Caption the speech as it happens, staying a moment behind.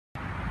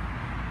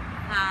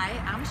Hi,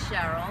 I'm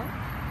Cheryl.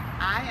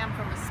 I am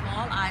from a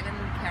small island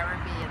in the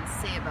Caribbean,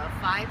 Saba,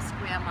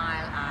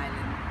 5-square-mile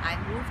island. I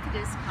moved to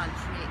this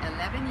country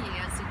 11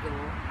 years ago.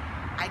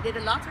 I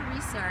did a lot of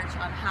research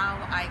on how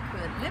I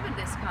could live in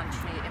this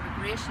country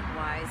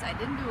immigration-wise. I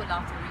didn't do a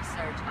lot of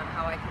research on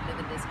how I could live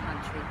in this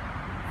country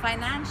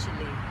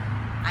financially.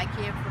 I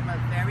came from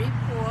a very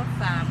poor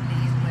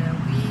family where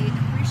we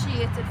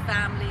appreciated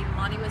family.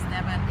 Money was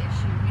never an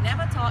issue. We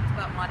never talked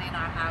about money in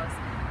our house.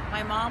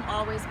 My mom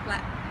always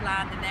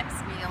planned the next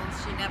meal.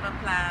 She never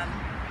planned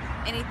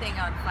anything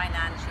on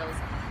financials.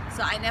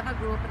 So I never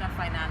grew up in a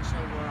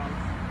financial world.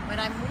 When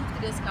I moved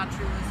to this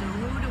country, it was a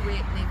rude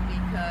awakening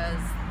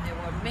because there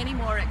were many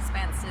more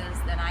expenses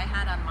than I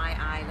had on my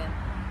island.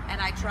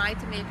 And I tried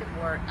to make it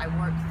work. I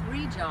worked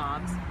 3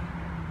 jobs.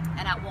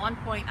 And at one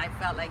point I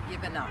felt like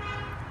giving up.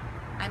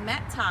 I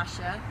met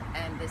Tasha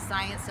and the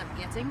Science of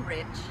Getting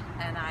Rich,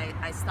 and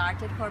I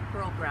started her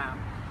program.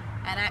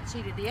 And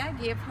actually the day I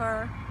gave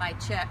her my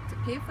check to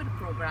pay for the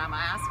program,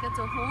 I asked her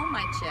to hold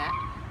my check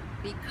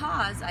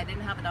because I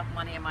didn't have enough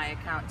money in my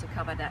account to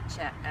cover that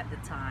check at the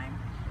time.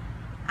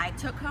 I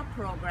took her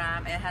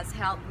program. It has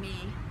helped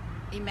me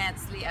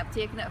immensely. I've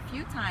taken it a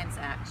few times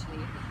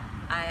actually.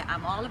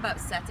 I'm all about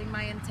setting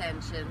my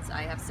intentions.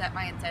 I have set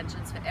my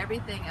intentions for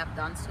everything I've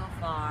done so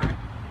far.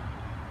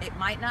 It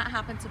might not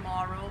happen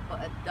tomorrow,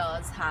 but it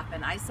does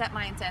happen. I set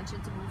my intention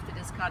to move to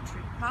this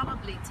country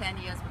probably 10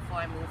 years before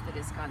I moved to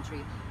this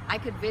country. I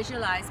could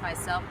visualize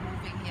myself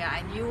moving here.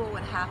 I knew it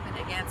would happen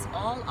against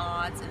all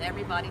odds and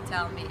everybody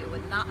telling me it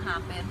would not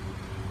happen.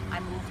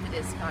 I moved to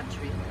this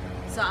country.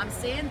 So I'm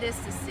saying this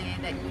to say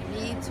that you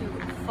need to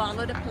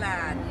follow the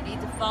plan. You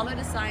need to follow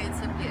the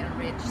science of getting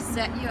rich,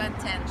 set your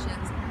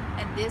intentions,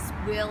 and this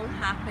will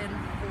happen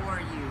for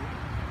you.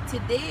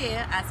 Today,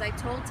 as I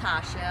told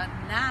Tasha,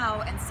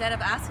 now instead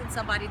of asking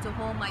somebody to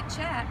hold my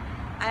check,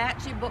 I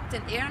actually booked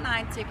an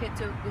airline ticket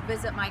to go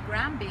visit my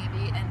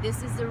grandbaby, and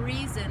this is the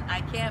reason I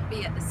can't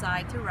be at the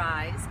side to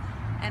rise,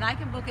 and I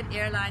can book an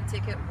airline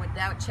ticket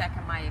without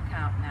checking my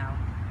account now.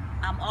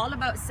 I'm all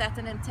about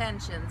setting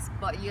intentions,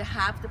 but you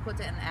have to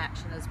put it in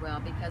action as well,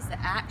 because the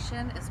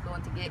action is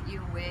going to get you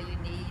where you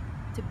need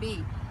to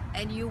be,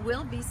 and you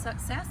will be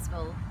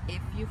successful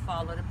if you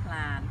follow the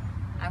plan.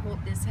 I hope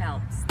this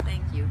helps.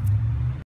 Thank you.